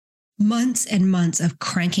months and months of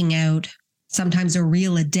cranking out, sometimes a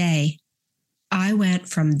reel a day, I went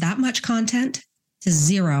from that much content to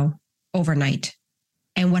zero overnight.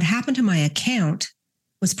 And what happened to my account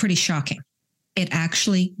was pretty shocking. It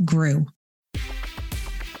actually grew.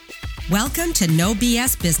 Welcome to No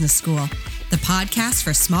BS Business School, the podcast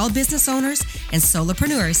for small business owners and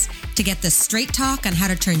solopreneurs to get the straight talk on how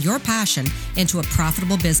to turn your passion into a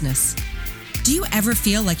profitable business. Do you ever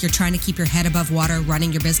feel like you're trying to keep your head above water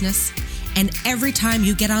running your business? And every time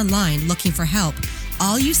you get online looking for help,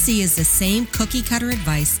 all you see is the same cookie cutter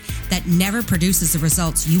advice that never produces the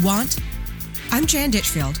results you want? I'm Jan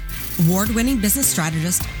Ditchfield, award-winning business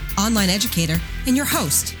strategist, online educator, and your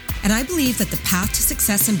host. And I believe that the path to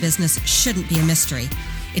success in business shouldn't be a mystery.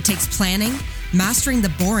 It takes planning, mastering the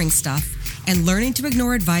boring stuff, and learning to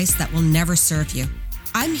ignore advice that will never serve you.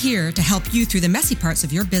 I'm here to help you through the messy parts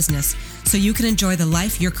of your business so you can enjoy the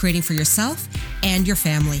life you're creating for yourself and your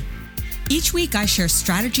family. Each week, I share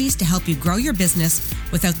strategies to help you grow your business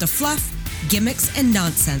without the fluff, gimmicks, and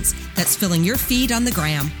nonsense that's filling your feed on the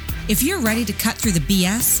gram. If you're ready to cut through the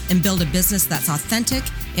BS and build a business that's authentic,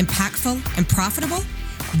 impactful, and profitable,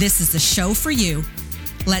 this is the show for you.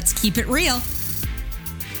 Let's keep it real.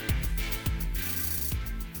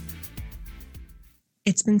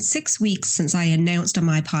 It's been 6 weeks since I announced on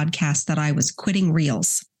my podcast that I was quitting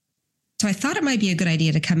Reels. So I thought it might be a good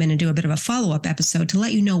idea to come in and do a bit of a follow-up episode to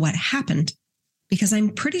let you know what happened, because I'm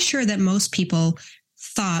pretty sure that most people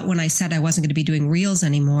thought when I said I wasn't going to be doing Reels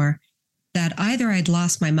anymore, that either I'd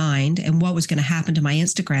lost my mind and what was going to happen to my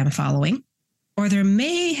Instagram following, or there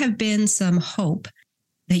may have been some hope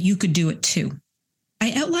that you could do it too.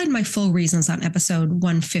 I outlined my full reasons on episode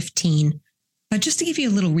 115, but just to give you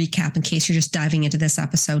a little recap in case you're just diving into this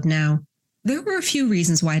episode now, there were a few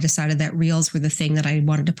reasons why I decided that Reels were the thing that I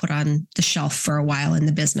wanted to put on the shelf for a while in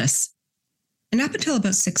the business. And up until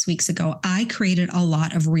about 6 weeks ago, I created a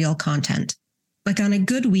lot of Reel content. Like on a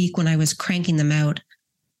good week when I was cranking them out,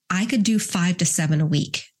 I could do 5 to 7 a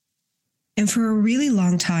week. And for a really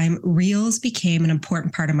long time, Reels became an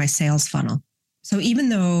important part of my sales funnel. So even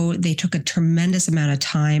though they took a tremendous amount of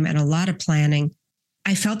time and a lot of planning,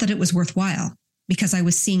 I felt that it was worthwhile because I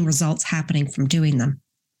was seeing results happening from doing them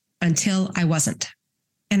until I wasn't.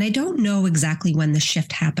 And I don't know exactly when the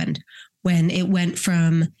shift happened, when it went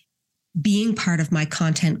from being part of my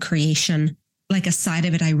content creation, like a side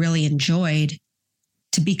of it I really enjoyed,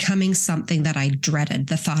 to becoming something that I dreaded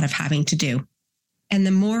the thought of having to do. And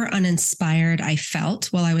the more uninspired I felt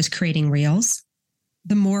while I was creating Reels,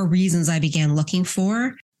 the more reasons I began looking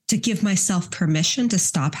for to give myself permission to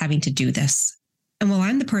stop having to do this. And while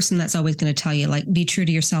I'm the person that's always going to tell you, like, be true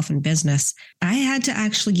to yourself in business, I had to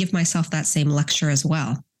actually give myself that same lecture as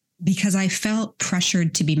well, because I felt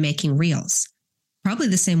pressured to be making Reels, probably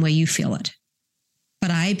the same way you feel it.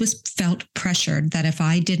 But I felt pressured that if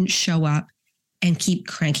I didn't show up and keep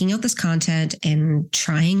cranking out this content and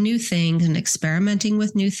trying new things and experimenting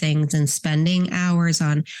with new things and spending hours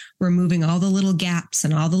on removing all the little gaps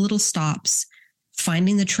and all the little stops,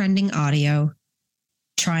 finding the trending audio,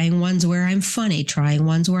 trying ones where I'm funny, trying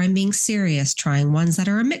ones where I'm being serious, trying ones that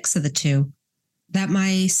are a mix of the two, that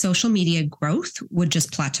my social media growth would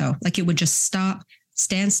just plateau. Like it would just stop,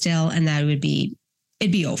 stand still, and that it'd be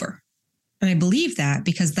over. And I believe that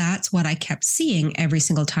because that's what I kept seeing every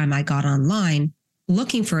single time I got online,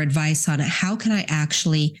 looking for advice on how can I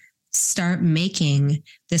actually start making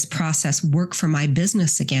this process work for my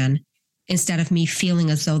business again, instead of me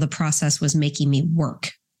feeling as though the process was making me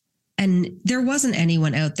work. And there wasn't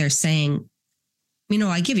anyone out there saying,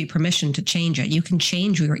 I give you permission to change it. You can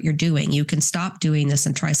change what you're doing. You can stop doing this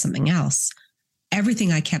and try something else.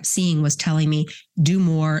 Everything I kept seeing was telling me, do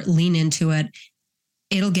more, lean into it.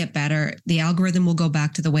 It'll get better. The algorithm will go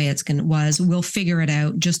back to the way it was. We'll figure it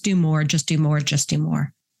out. Just do more, just do more, just do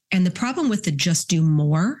more. And the problem with the just do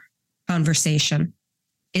more conversation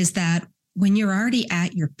is that when you're already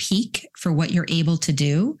at your peak for what you're able to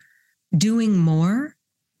do, doing more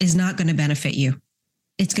is not going to benefit you.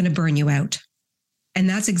 It's going to burn you out. And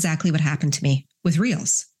that's exactly what happened to me with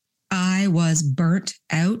Reels. I was burnt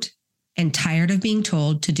out and tired of being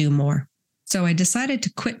told to do more. So I decided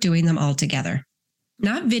to quit doing them altogether.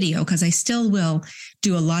 Not video, because I still will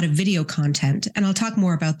do a lot of video content, and I'll talk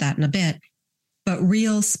more about that in a bit, but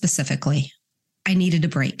Reels specifically, I needed a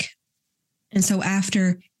break. And so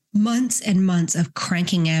after months and months of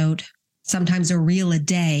cranking out, sometimes a reel a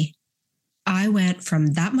day, I went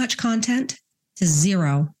from that much content to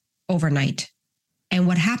zero overnight. And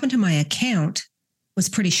what happened to my account was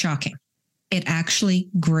pretty shocking. It actually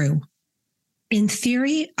grew. In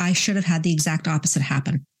theory, I should have had the exact opposite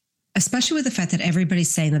happen. especially with the fact that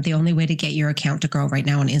everybody's saying that the only way to get your account to grow right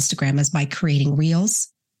now on Instagram is by creating reels,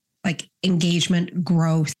 like engagement,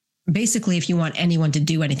 growth. Basically, if you want anyone to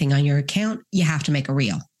do anything on your account, you have to make a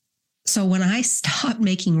reel. So when I stopped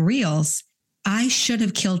making reels, I should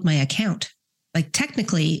have killed my account. Like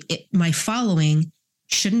technically, my following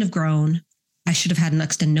shouldn't have grown. I should have had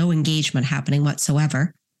next to no engagement happening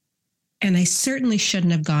whatsoever. And I certainly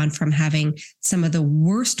shouldn't have gone from having some of the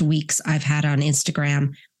worst weeks I've had on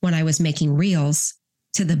Instagram when I was making reels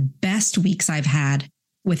to the best weeks I've had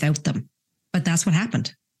without them. But that's what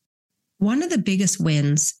happened. One of the biggest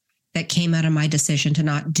wins that came out of my decision to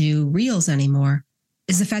not do reels anymore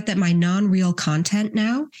is the fact that my non-reel content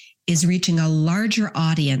now is reaching a larger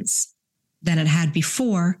audience than it had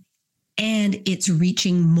before, and it's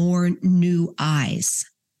reaching more new eyes.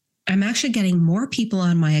 I'm actually getting more people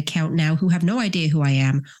on my account now who have no idea who I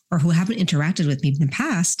am or who haven't interacted with me in the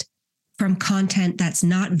past from content that's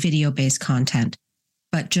not video-based content,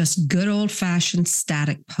 but just good old-fashioned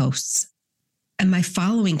static posts. And my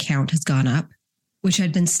following count has gone up, which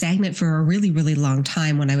had been stagnant for a really, really long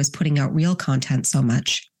time when I was putting out real content so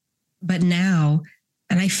much. But now,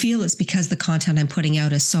 and I feel it's because the content I'm putting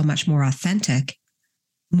out is so much more authentic,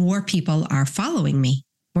 more people are following me.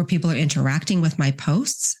 More people are interacting with my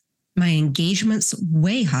posts. My engagement's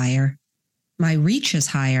way higher. My reach is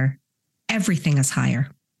higher. Everything is higher.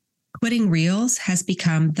 Quitting reels has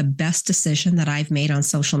become the best decision that I've made on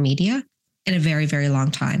social media in a very, very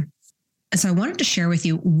long time. And so I wanted to share with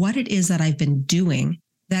you what it is that I've been doing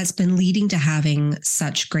that's been leading to having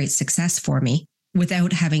such great success for me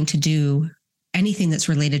without having to do anything that's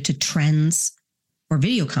related to trends or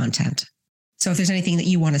video content. So if there's anything that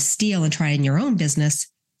you want to steal and try in your own business,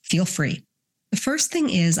 feel free. The first thing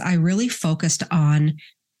is I really focused on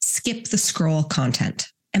skip the scroll content.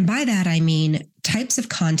 And by that, I mean types of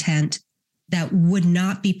content that would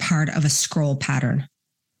not be part of a scroll pattern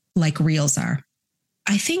like reels are.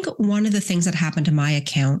 I think one of the things that happened to my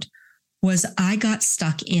account was I got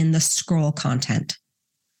stuck in the scroll content.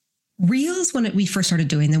 Reels, when we first started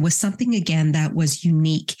doing them, was something, again, that was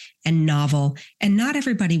unique and novel, and not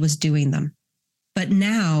everybody was doing them. But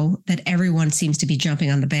now that everyone seems to be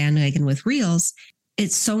jumping on the bandwagon with reels,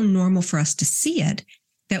 it's so normal for us to see it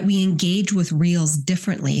that we engage with reels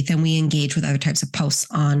differently than we engage with other types of posts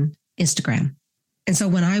on Instagram. And so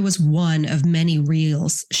when I was one of many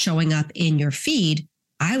reels showing up in your feed,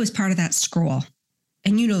 I was part of that scroll.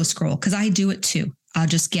 And you know the scroll, because I do it too. I'll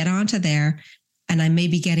just get onto there and I may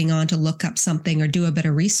be getting on to look up something or do a bit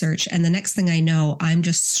of research. And the next thing I know, I'm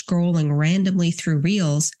just scrolling randomly through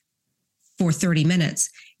reels for 30 minutes,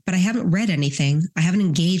 but I haven't read anything. I haven't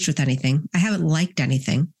engaged with anything. I haven't liked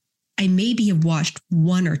anything. I maybe have watched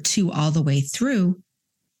one or two all the way through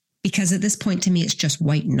because at this point to me, it's just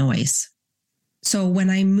white noise. So when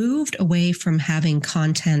I moved away from having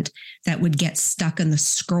content that would get stuck in the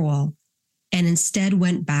scroll and instead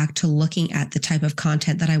went back to looking at the type of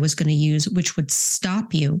content that I was going to use, which would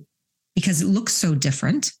stop you because it looks so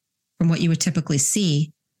different from what you would typically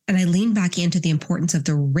see. And I leaned back into the importance of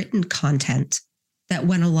the written content that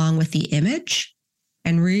went along with the image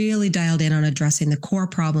and really dialed in on addressing the core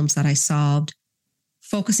problems that I solved,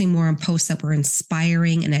 focusing more on posts that were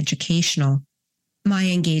inspiring and educational. My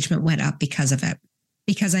engagement went up because of it,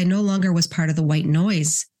 because I no longer was part of the white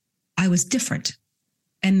noise. I was different,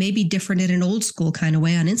 and maybe different in an old school kind of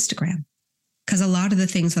way on Instagram, because a lot of the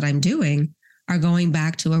things that I'm doing are going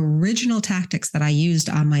back to original tactics that I used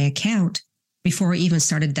on my account before I even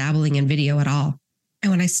started dabbling in video at all.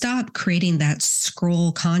 And when I stopped creating that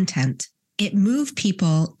scroll content, it moved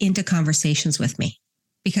people into conversations with me,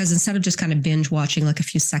 because instead of just kind of binge watching like a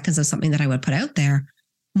few seconds of something that I would put out there,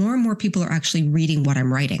 more and more people are actually reading what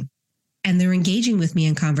I'm writing. And they're engaging with me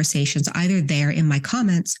in conversations, either there in my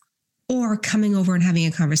comments or coming over and having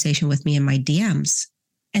a conversation with me in my DMs.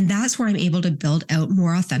 And that's where I'm able to build out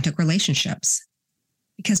more authentic relationships,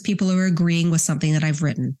 because people are agreeing with something that I've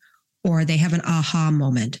written, or they have an aha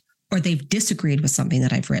moment, or they've disagreed with something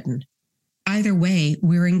that I've written. Either way,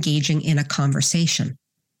 we're engaging in a conversation.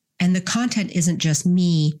 And the content isn't just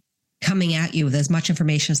me coming at you with as much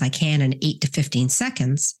information as I can in 8 to 15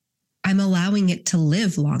 seconds. I'm allowing it to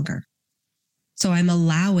live longer. So I'm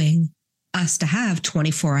allowing us to have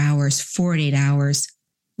 24 hours, 48 hours,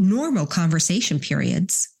 normal conversation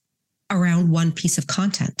periods around one piece of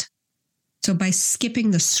content. So by skipping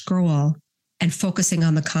the scroll and focusing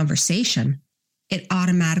on the conversation, it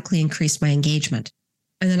automatically increased my engagement.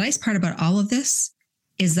 And the nice part about all of this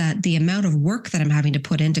is that the amount of work that I'm having to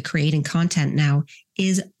put into creating content now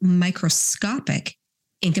is microscopic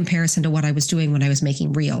in comparison to what I was doing when I was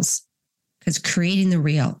making reels. Because creating the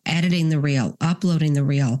reel, editing the reel, uploading the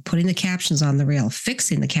reel, putting the captions on the reel,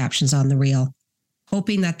 fixing the captions on the reel,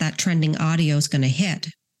 hoping that that trending audio is going to hit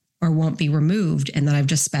or won't be removed, and then I've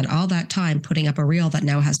just spent all that time putting up a reel that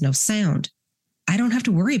now has no sound. I don't have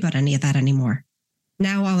to worry about any of that anymore.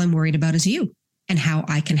 Now all I'm worried about is you and how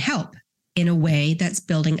I can help in a way that's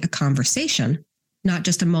building a conversation, not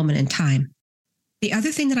just a moment in time. The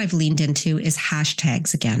other thing that I've leaned into is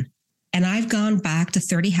hashtags again. And I've gone back to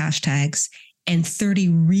 30 hashtags and 30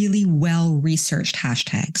 really well-researched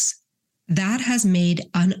hashtags. That has made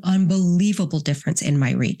an unbelievable difference in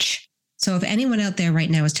my reach. So if anyone out there right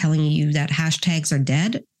now is telling you that hashtags are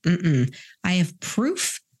dead, I have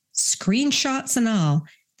proof, screenshots and all,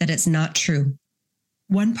 that it's not true.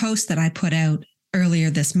 One post that I put out earlier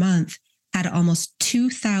this month had almost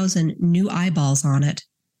 2,000 new eyeballs on it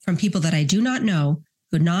from people that I do not know,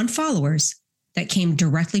 who are non-followers, that came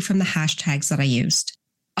directly from the hashtags that I used.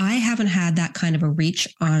 I haven't had that kind of a reach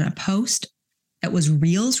on a post that was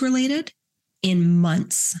Reels related in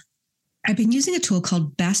months. I've been using a tool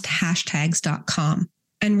called besthashtags.com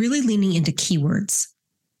and really leaning into keywords.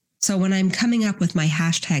 So when I'm coming up with my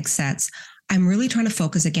hashtag sets, I'm really trying to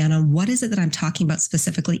focus again on what is it that I'm talking about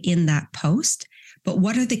specifically in that post, but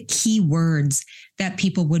what are the key words that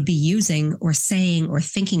people would be using or saying or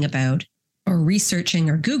thinking about or researching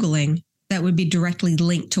or Googling that would be directly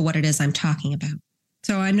linked to what it is I'm talking about.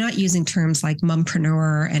 So I'm not using terms like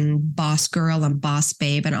mumpreneur and boss girl and boss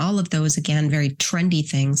babe and all of those, again, very trendy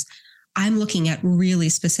things. I'm looking at really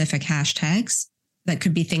specific hashtags that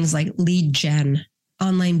could be things like lead gen,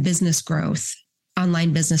 online business growth,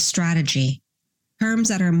 online business strategy, terms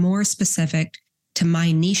that are more specific to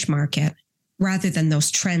my niche market rather than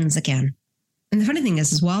those trends again. And the funny thing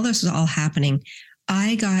is while this was all happening,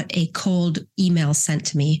 I got a cold email sent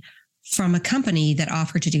to me from a company that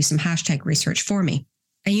offered to do some hashtag research for me.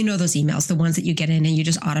 And you know those emails, the ones that you get in and you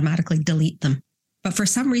just automatically delete them. But for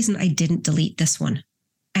some reason, I didn't delete this one.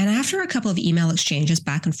 And after a couple of email exchanges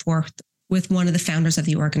back and forth with one of the founders of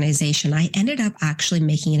the organization, I ended up actually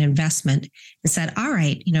making an investment and said, all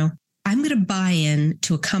right, I'm going to buy in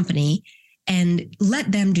to a company and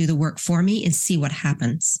let them do the work for me and see what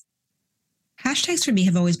happens. Hashtags for me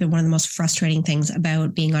have always been one of the most frustrating things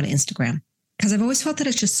about being on Instagram, because I've always felt that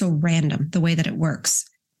it's just so random the way that it works.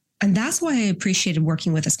 And that's why I appreciated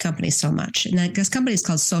working with this company so much. And this company is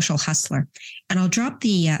called Social Hustler. And I'll drop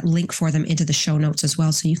the link for them into the show notes as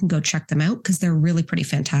well, so you can go check them out because they're really pretty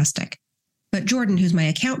fantastic. But Jordan, who's my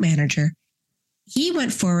account manager, he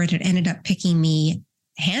went forward and ended up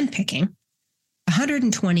handpicking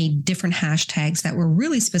 120 different hashtags that were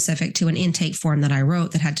really specific to an intake form that I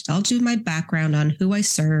wrote that had to all do with my background on who I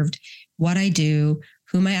served, what I do,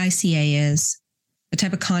 who my ICA is, the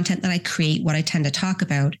type of content that I create, what I tend to talk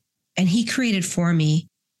about. And he created for me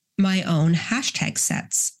my own hashtag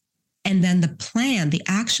sets. And then the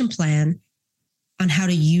action plan on how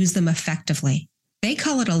to use them effectively. They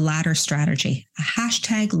call it a ladder strategy, a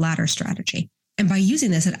hashtag ladder strategy. And by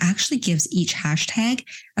using this, it actually gives each hashtag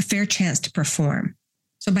a fair chance to perform.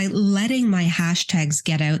 So by letting my hashtags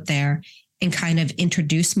get out there and kind of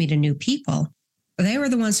introduce me to new people, they were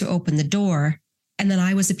the ones who opened the door. And then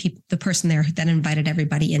I was the person there that invited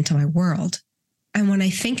everybody into my world. And when I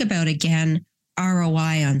think about, again,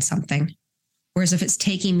 ROI on something, whereas if it's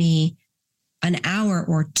taking me an hour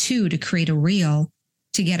or two to create a reel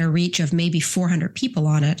to get a reach of maybe 400 people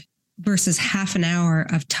on it versus half an hour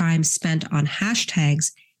of time spent on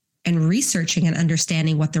hashtags and researching and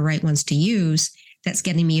understanding what the right ones to use, that's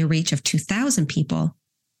getting me a reach of 2,000 people,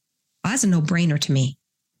 that's a no-brainer to me.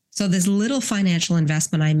 So this little financial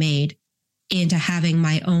investment I made into having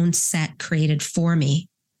my own set created for me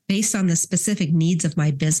based on the specific needs of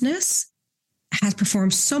my business has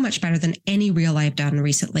performed so much better than any reel I've done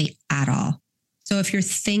recently at all. So if you're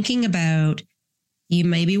thinking about, you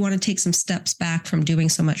maybe want to take some steps back from doing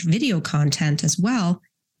so much video content as well,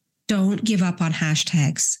 don't give up on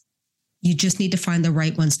hashtags. You just need to find the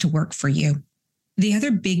right ones to work for you. The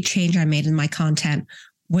other big change I made in my content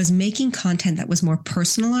was making content that was more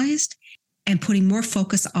personalized and putting more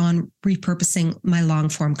focus on repurposing my long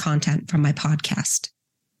form content from my podcast.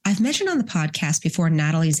 I've mentioned on the podcast before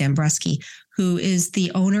Natalie Zambreski, who is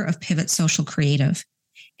the owner of Pivot Social Creative.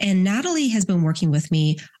 And Natalie has been working with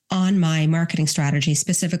me on my marketing strategy,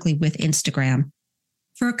 specifically with Instagram,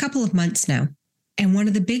 for a couple of months now. And one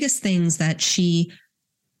of the biggest things that she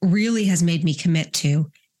really has made me commit to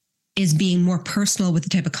is being more personal with the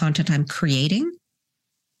type of content I'm creating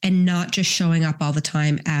and not just showing up all the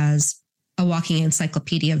time as a walking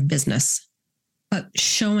encyclopedia of business, but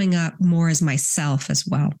showing up more as myself as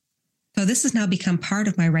well. So this has now become part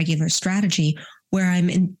of my regular strategy where I'm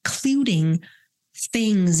including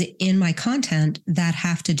things in my content that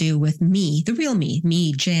have to do with me, the real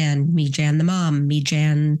me, Jan, the mom, me,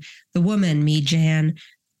 Jan, the woman, me, Jan,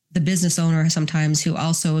 the business owner sometimes who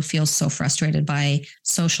also feels so frustrated by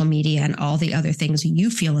social media and all the other things you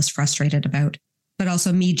feel is frustrated about. But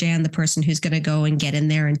also me, Jan, the person who's going to go and get in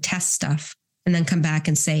there and test stuff and then come back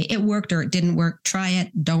and say it worked or it didn't work. Try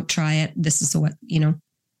it. Don't try it. This is what,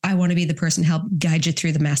 I want to be the person to help guide you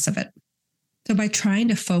through the mess of it. So by trying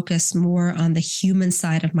to focus more on the human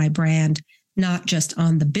side of my brand, not just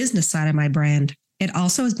on the business side of my brand, it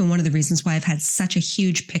also has been one of the reasons why I've had such a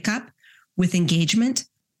huge pickup with engagement,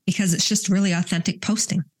 because it's just really authentic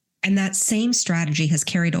posting. And that same strategy has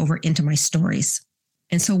carried over into my stories.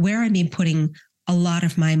 And so where I've been putting a lot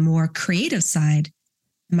of my more creative side,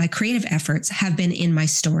 my creative efforts have been in my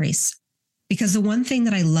stories. Because the one thing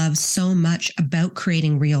that I love so much about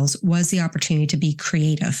creating Reels was the opportunity to be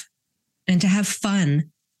creative and to have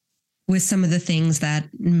fun with some of the things that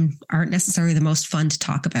aren't necessarily the most fun to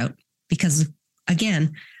talk about. Because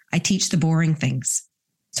again, I teach the boring things.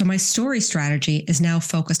 So my story strategy is now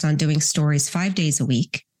focused on doing stories 5 days a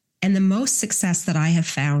week. And the most success that I have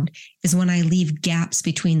found is when I leave gaps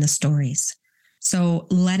between the stories. So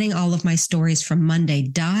letting all of my stories from Monday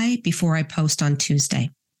die before I post on Tuesday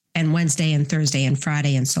and Wednesday and Thursday and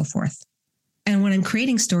Friday and so forth. And when I'm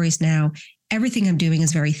creating stories now, everything I'm doing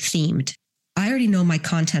is very themed. I already know my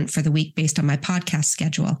content for the week based on my podcast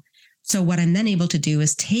schedule. So what I'm then able to do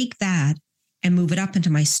is take that and move it up into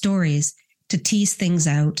my stories to tease things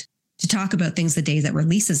out, to talk about things the day that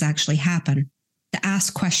releases actually happen, to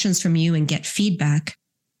ask questions from you and get feedback.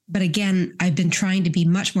 But again, I've been trying to be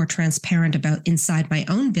much more transparent about inside my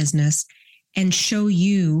own business and show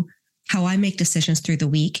you how I make decisions through the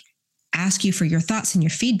week, ask you for your thoughts and your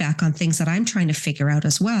feedback on things that I'm trying to figure out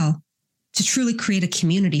as well, to truly create a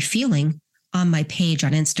community feeling on my page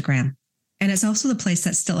on Instagram. And it's also the place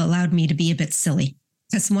that still allowed me to be a bit silly.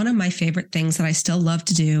 That's one of my favorite things that I still love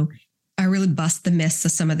to do. I really bust the myths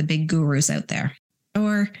of some of the big gurus out there,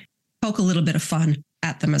 or poke a little bit of fun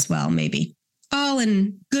at them as well, maybe. All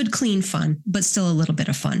in good, clean fun, but still a little bit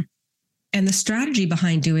of fun. And the strategy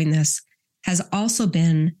behind doing this has also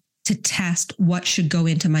been to test what should go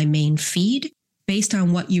into my main feed based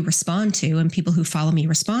on what you respond to and people who follow me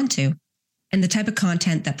respond to, and the type of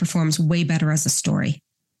content that performs way better as a story.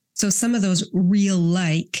 So some of those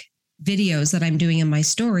real-like videos that I'm doing in my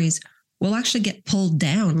stories will actually get pulled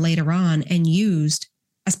down later on and used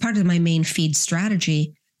as part of my main feed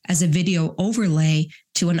strategy as a video overlay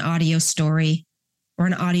to an audio story or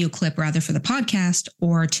an audio clip rather for the podcast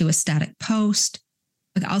or to a static post.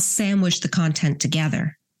 Like I'll sandwich the content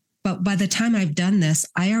together. But by the time I've done this,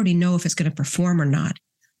 I already know if it's going to perform or not.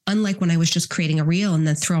 Unlike when I was just creating a reel and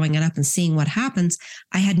then throwing it up and seeing what happens,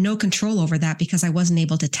 I had no control over that because I wasn't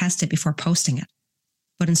able to test it before posting it.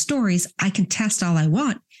 But in stories, I can test all I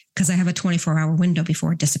want because I have a 24-hour window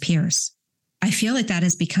before it disappears. I feel like that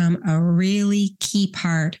has become a really key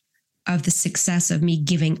part of the success of me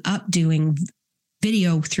giving up doing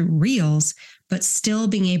video through Reels, but still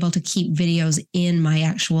being able to keep videos in my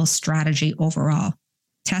actual strategy overall.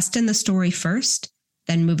 Test in the story first,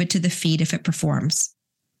 then move it to the feed if it performs.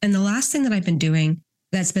 And the last thing that I've been doing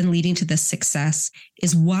that's been leading to this success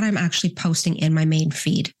is what I'm actually posting in my main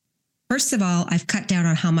feed. First of all, I've cut down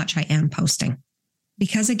on how much I am posting.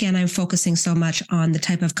 Because again, I'm focusing so much on the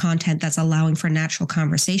type of content that's allowing for natural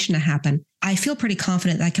conversation to happen, I feel pretty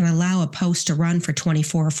confident that I can allow a post to run for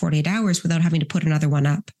 24 or 48 hours without having to put another one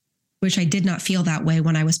up, which I did not feel that way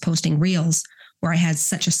when I was posting Reels, where I had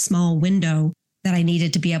such a small window that I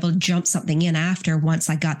needed to be able to jump something in after once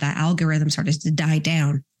I got that algorithm started to die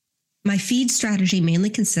down. My feed strategy mainly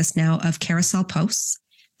consists now of carousel posts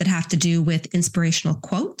that have to do with inspirational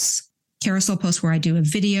quotes, carousel posts where I do a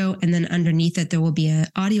video, and then underneath it, there will be an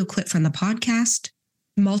audio clip from the podcast,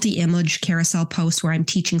 multi-image carousel posts where I'm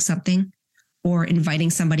teaching something or inviting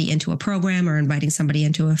somebody into a program or inviting somebody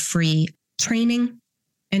into a free training,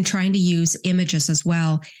 and trying to use images as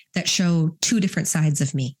well that show two different sides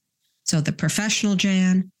of me. So the professional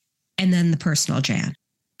Jan and then the personal Jan.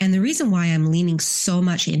 And the reason why I'm leaning so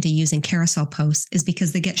much into using carousel posts is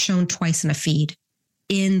because they get shown twice in a feed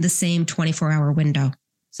in the same 24-hour window.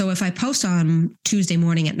 So if I post on Tuesday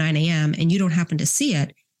morning at 9 a.m. and you don't happen to see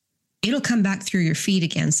it, it'll come back through your feed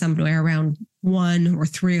again somewhere around 1 or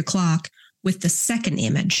 3 o'clock with the second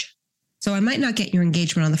image. So I might not get your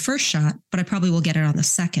engagement on the first shot, but I probably will get it on the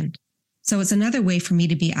second. So it's another way for me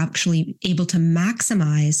to be actually able to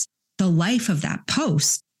maximize the life of that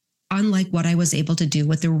post, unlike what I was able to do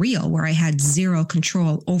with the reel, where I had zero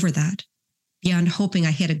control over that, beyond hoping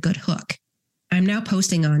I hit a good hook. I'm now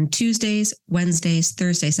posting on Tuesdays, Wednesdays,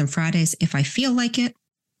 Thursdays, and Fridays if I feel like it,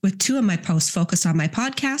 with 2 of my posts focused on my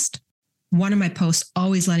podcast. One of my posts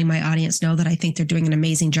always letting my audience know that I think they're doing an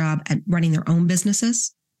amazing job at running their own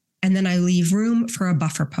businesses. And then I leave room for a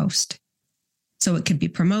buffer post. So it could be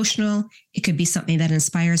promotional, it could be something that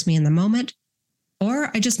inspires me in the moment, or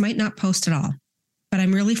I just might not post at all. But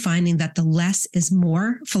I'm really finding that the less is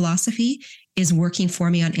more philosophy is working for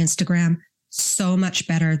me on Instagram so much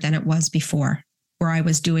better than it was before, where I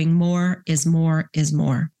was doing more is more is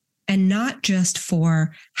more. And not just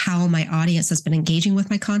for how my audience has been engaging with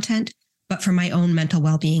my content, but for my own mental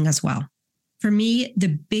well-being as well. For me,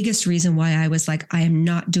 the biggest reason why I was like, I am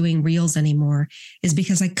not doing reels anymore is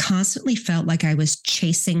because I constantly felt like I was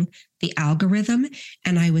chasing the algorithm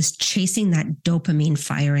and I was chasing that dopamine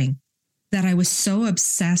firing, that I was so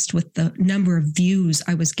obsessed with the number of views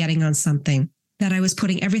I was getting on something that I was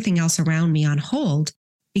putting everything else around me on hold.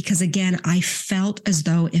 Because again, I felt as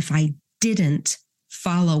though if I didn't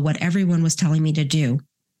follow what everyone was telling me to do,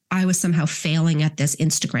 I was somehow failing at this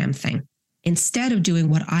Instagram thing. Instead of doing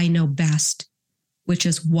what I know best, which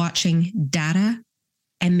is watching data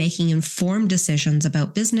and making informed decisions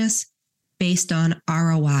about business based on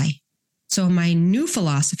ROI. So my new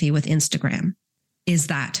philosophy with Instagram is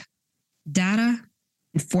that data,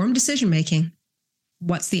 informed decision-making,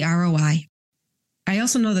 what's the ROI? I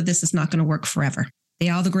also know that this is not going to work forever. The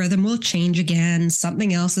algorithm will change again.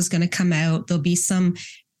 Something else is going to come out. There'll be some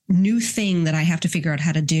new thing that I have to figure out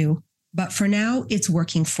how to do. But for now, it's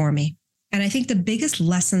working for me. And I think the biggest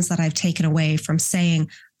lessons that I've taken away from saying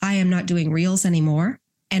I am not doing reels anymore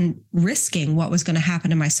and risking what was going to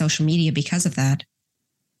happen to my social media because of that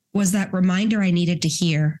was that reminder I needed to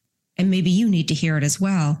hear, and maybe you need to hear it as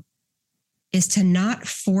well, is to not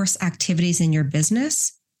force activities in your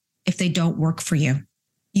business if they don't work for you.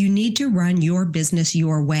 You need to run your business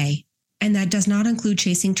your way. And that does not include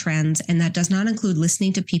chasing trends. And that does not include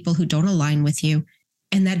listening to people who don't align with you.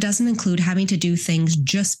 And that doesn't include having to do things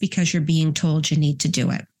just because you're being told you need to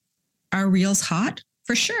do it. Are reels hot?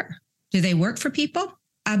 For sure. Do they work for people?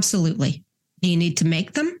 Absolutely. Do you need to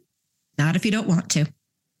make them? Not if you don't want to.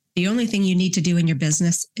 The only thing you need to do in your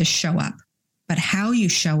business is show up. But how you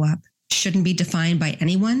show up shouldn't be defined by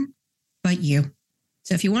anyone but you.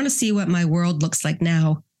 So if you want to see what my world looks like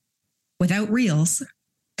now without reels,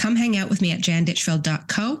 come hang out with me at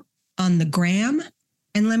janditchfield.co on the gram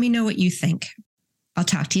and let me know what you think. I'll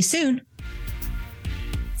talk to you soon.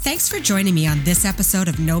 Thanks for joining me on this episode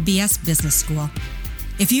of No BS Business School.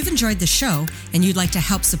 If you've enjoyed the show and you'd like to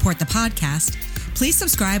help support the podcast, please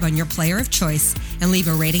subscribe on your player of choice and leave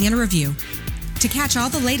a rating and a review. To catch all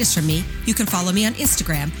the latest from me, you can follow me on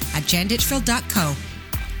Instagram at janditchfield.co.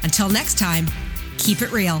 Until next time, keep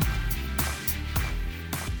it real.